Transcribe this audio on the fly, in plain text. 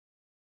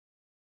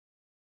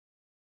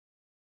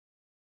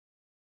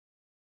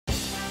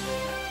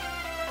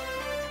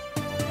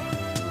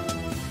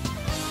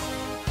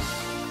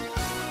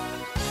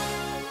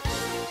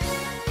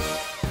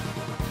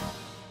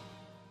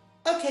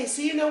Okay,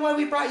 so you know why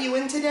we brought you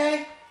in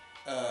today?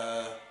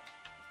 No.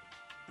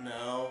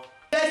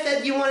 You guys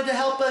said you wanted to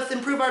help us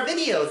improve our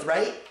videos,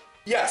 right?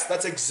 Yes,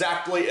 that's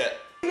exactly it.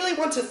 If you really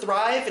want to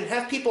thrive and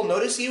have people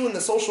notice you in the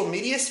social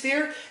media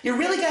sphere, you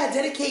really gotta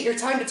dedicate your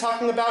time to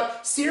talking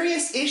about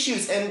serious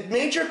issues and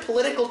major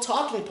political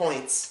talking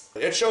points.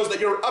 It shows that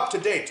you're up to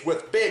date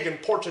with big,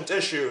 important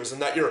issues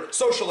and that you're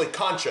socially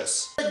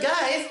conscious. But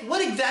guys,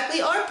 what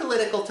exactly are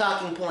political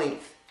talking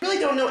points? You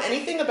really don't know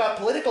anything about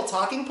political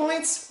talking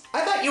points?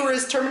 I thought you were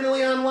as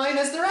terminally online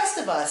as the rest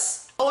of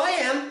us. Oh, I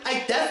am.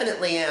 I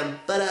definitely am.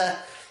 But,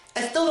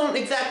 I still don't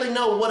exactly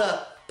know what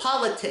a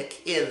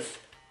politic is.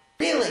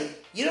 Really?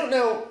 You don't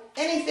know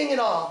anything at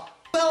all?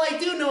 Well, I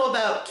do know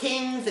about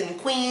kings and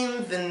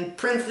queens and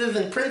princes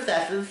and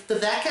princesses. Does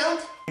that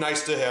count?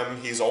 Nice to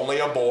him. He's only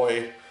a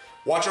boy.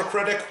 Watcher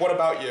Critic, what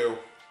about you?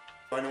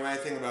 Do I know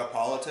anything about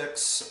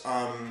politics?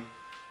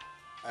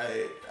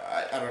 I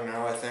don't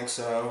know, I think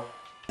so.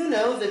 You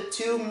know the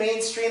two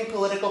mainstream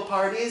political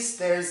parties.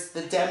 There's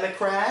the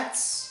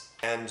Democrats.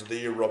 And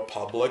the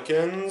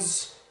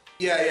Republicans?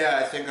 Yeah,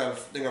 I think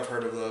I've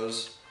heard of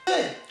those.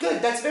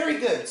 Good, that's very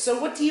good. So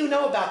what do you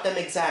know about them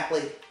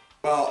exactly?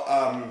 Well,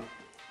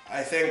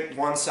 I think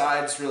one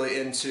side's really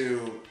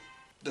into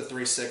the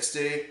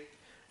 360,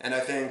 and I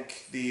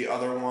think the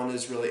other one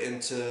is really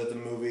into the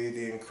movie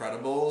The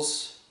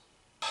Incredibles.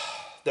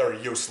 They're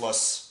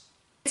useless.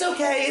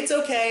 It's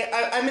okay.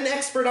 I'm an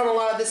expert on a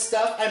lot of this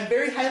stuff. I'm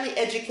very highly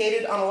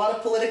educated on a lot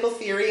of political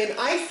theory, and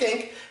I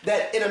think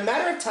that in a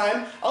matter of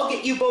time, I'll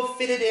get you both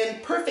fitted in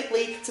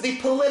perfectly to the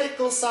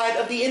political side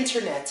of the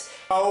internet.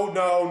 Oh,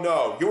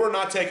 no. You are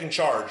not taking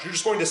charge. You're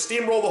just going to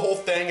steamroll the whole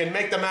thing and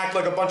make them act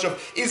like a bunch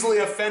of easily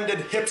offended,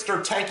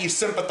 hipster, tanky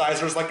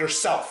sympathizers like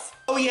yourself.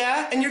 Oh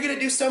yeah? And you're gonna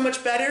do so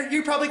much better?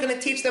 You're probably gonna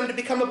teach them to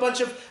become a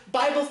bunch of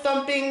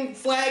Bible-thumping,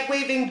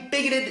 flag-waving,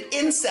 bigoted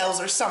incels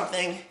or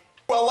something.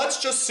 Well,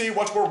 let's just see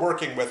what we're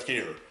working with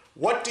here.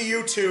 What do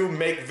you two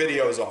make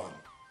videos on?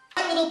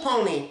 My Little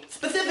Pony.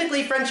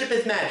 Specifically, Friendship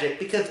is Magic,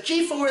 because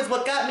G4 is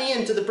what got me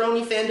into the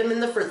brony fandom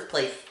in the first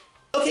place.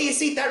 Okay, you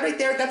see, that right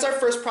there, that's our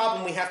first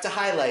problem we have to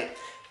highlight.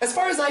 As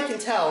far as I can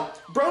tell,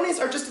 bronies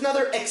are just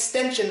another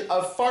extension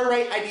of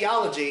far-right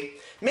ideology,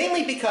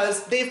 mainly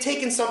because they've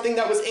taken something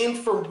that was aimed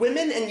for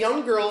women and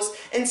young girls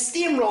and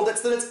steamrolled it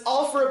so that it's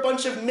all for a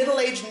bunch of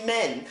middle-aged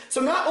men.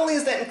 So not only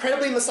is that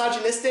incredibly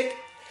misogynistic,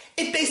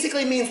 it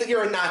basically means that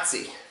you're a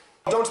Nazi.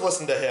 Don't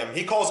listen to him.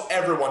 He calls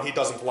everyone he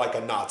doesn't like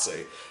a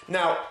Nazi.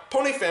 Now,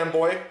 Pony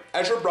Fanboy,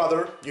 as your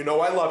brother, you know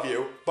I love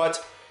you,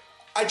 but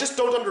I just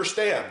don't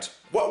understand.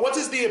 What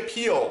is the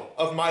appeal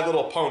of My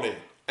Little Pony?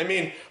 I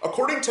mean,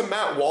 according to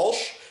Matt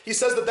Walsh, he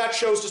says that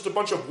show's just a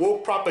bunch of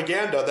woke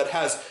propaganda that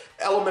has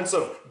elements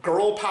of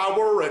girl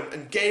power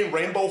and gay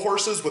rainbow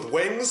horses with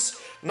wings.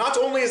 Not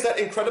only is that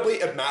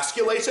incredibly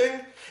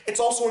emasculating, it's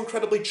also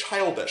incredibly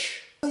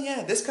childish. Oh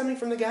yeah, this coming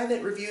from the guy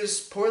that reviews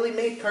poorly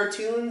made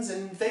cartoons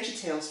and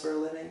VeggieTales for a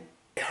living.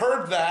 I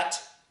heard that.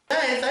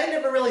 Guys, I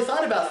never really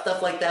thought about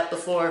stuff like that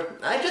before.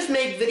 I just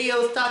make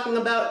videos talking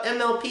about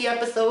MLP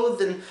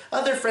episodes and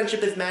other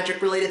Friendship is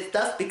Magic related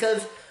stuff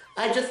because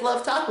I just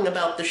love talking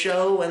about the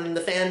show and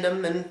the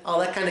fandom and all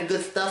that kind of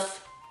good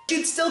stuff.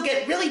 You'd still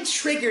get really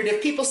triggered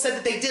if people said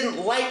that they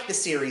didn't like the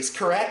series,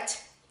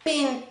 correct? I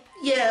mean,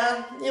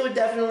 yeah, it would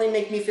definitely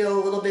make me feel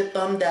a little bit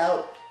bummed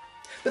out.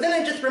 But then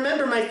I just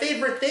remember my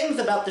favorite things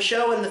about the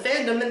show and the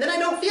fandom, and then I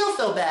don't feel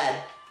so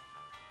bad.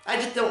 I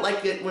just don't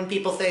like it when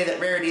people say that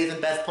Rarity isn't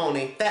Best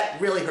Pony.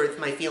 That really hurts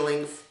my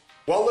feelings.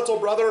 Well, little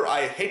brother,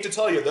 I hate to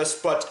tell you this,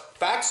 but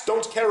facts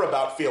don't care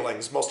about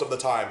feelings most of the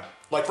time.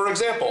 Like, for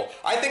example,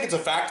 I think it's a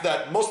fact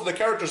that most of the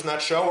characters in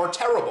that show are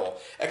terrible,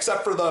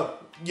 except for the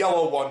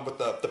yellow one with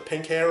the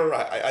pink hair.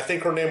 I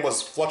think her name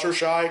was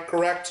Fluttershy,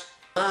 correct?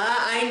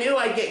 I knew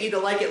I'd get you to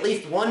like at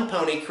least one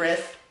pony,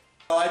 Chris.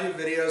 Well, I do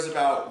videos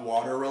about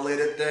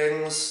water-related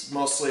things,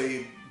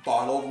 mostly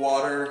bottled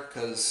water,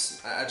 because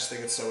I just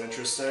think it's so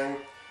interesting.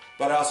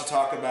 But I also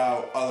talk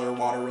about other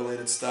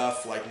water-related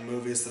stuff, like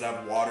movies that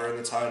have water in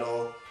the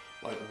title,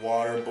 like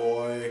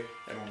Waterboy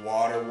and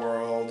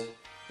Waterworld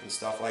and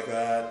stuff like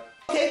that.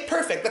 Okay,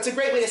 perfect. That's a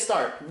great way to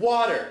start.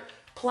 Water,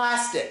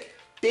 plastic,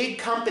 big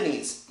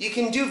companies. You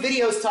can do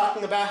videos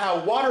talking about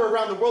how water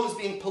around the world is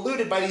being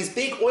polluted by these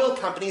big oil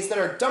companies that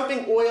are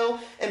dumping oil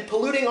and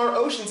polluting our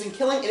oceans and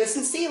killing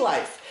innocent sea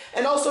life.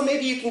 And also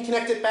maybe you can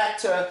connect it back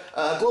to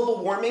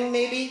global warming,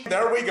 maybe?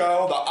 There we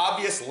go, the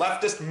obvious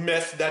leftist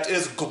myth that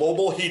is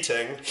global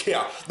heating.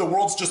 Yeah, the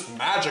world's just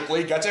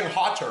magically getting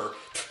hotter.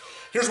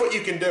 Here's what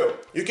you can do.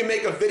 You can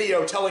make a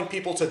video telling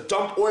people to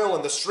dump oil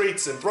in the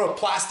streets and throw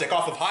plastic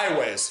off of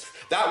highways.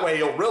 That way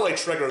you'll really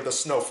trigger the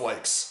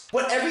snowflakes.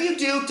 Whatever you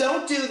do,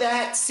 don't do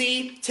that.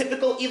 See,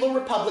 typical evil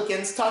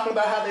Republicans talking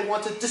about how they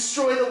want to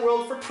destroy the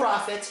world for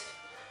profit.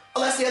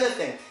 Oh, that's the other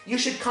thing. You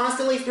should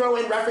constantly throw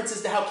in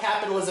references to how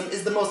capitalism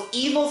is the most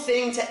evil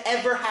thing to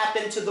ever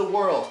happen to the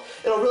world.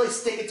 It'll really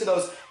stick it to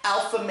those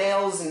alpha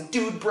males and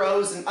dude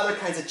bros and other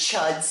kinds of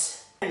chuds.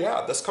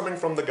 Yeah, this coming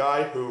from the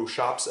guy who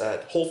shops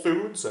at Whole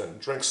Foods and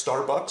drinks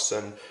Starbucks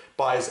and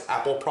buys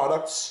Apple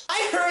products.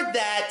 I heard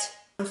that.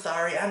 I'm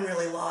sorry, I'm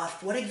really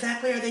lost. What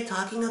exactly are they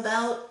talking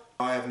about?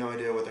 I have no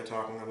idea what they're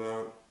talking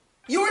about.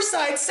 Your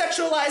side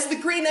sexualized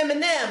the green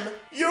M&M.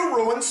 You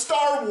ruined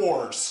Star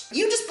Wars.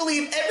 You just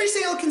believe every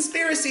single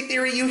conspiracy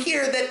theory you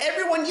hear that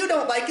everyone you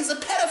don't like is a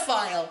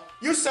pedophile.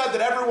 You said that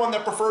everyone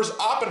that prefers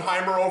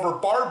Oppenheimer over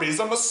Barbie's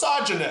a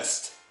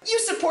misogynist. You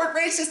support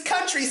racist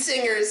country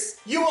singers.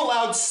 You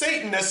allowed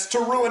Satanists to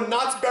ruin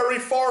Knott's Berry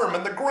Farm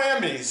and the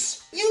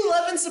Grammys. You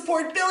love and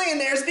support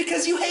billionaires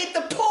because you hate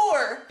the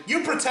poor.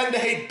 You pretend to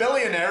hate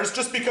billionaires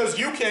just because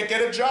you can't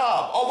get a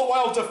job, all the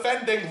while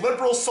defending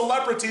liberal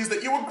celebrities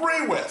that you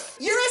agree with.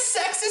 You're a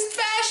sexist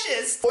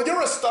fascist. Well,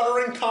 you're a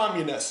stuttering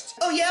communist.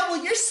 Oh yeah,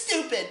 well you're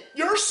stupid.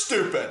 You're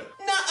stupid.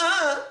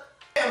 Nuh-uh.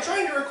 Hey, I'm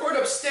trying to record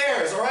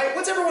upstairs, alright?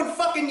 What's everyone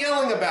fucking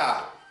yelling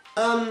about?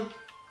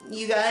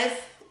 You guys,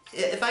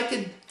 if I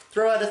could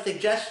throw out a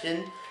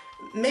suggestion,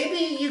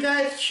 maybe you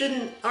guys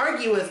shouldn't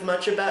argue as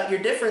much about your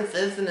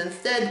differences and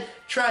instead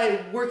try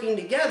working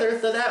together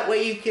so that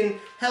way you can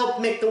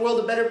help make the world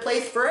a better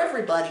place for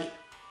everybody.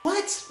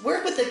 What?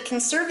 Work with a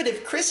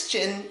conservative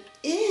Christian?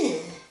 Ew.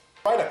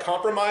 Try to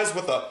compromise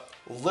with a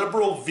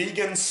liberal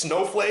vegan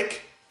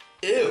snowflake?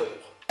 Ew.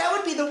 That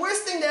would be the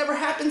worst thing to ever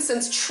happen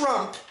since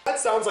Trump. That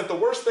sounds like the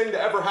worst thing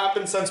to ever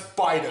happen since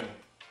Biden.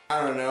 I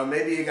don't know,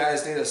 maybe you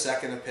guys need a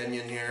second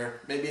opinion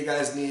here. Maybe you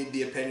guys need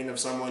the opinion of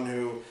someone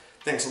who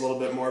thinks a little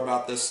bit more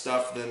about this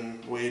stuff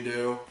than we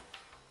do.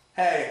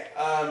 Hey,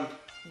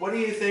 what do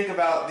you think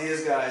about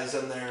these guys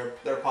and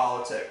their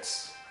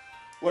politics?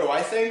 What do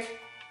I think?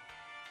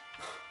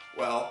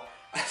 Well,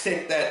 I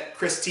think that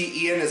Chris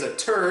T. Ian is a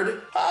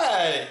turd.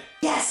 Hey!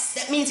 Yes,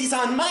 that means he's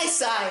on my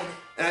side.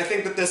 And I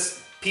think that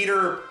this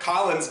Peter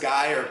Collins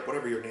guy, or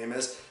whatever your name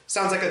is,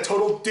 sounds like a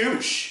total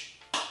douche.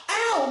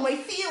 Ow, my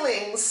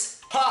feelings.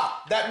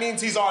 Ha! That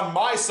means he's on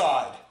my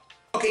side.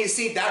 Okay, you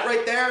see that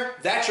right there?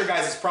 That's your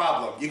guys'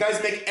 problem. You guys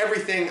make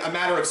everything a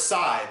matter of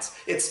sides.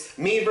 It's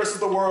me versus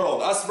the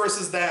world, us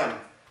versus them.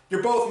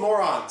 You're both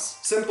morons.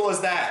 Simple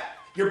as that.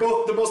 You're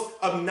both the most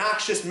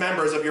obnoxious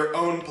members of your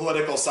own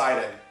political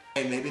siding.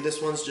 Hey, maybe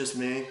this one's just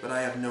me, but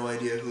I have no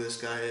idea who this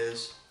guy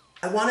is.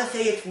 I want to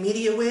say it's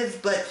Media Wiz,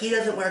 but he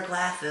doesn't wear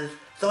glasses,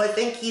 so I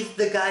think he's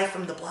the guy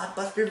from the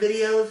Blockbuster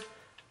videos.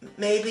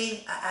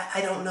 Maybe?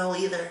 I don't know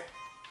either.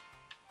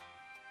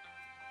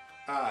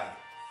 I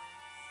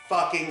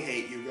fucking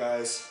hate you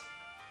guys.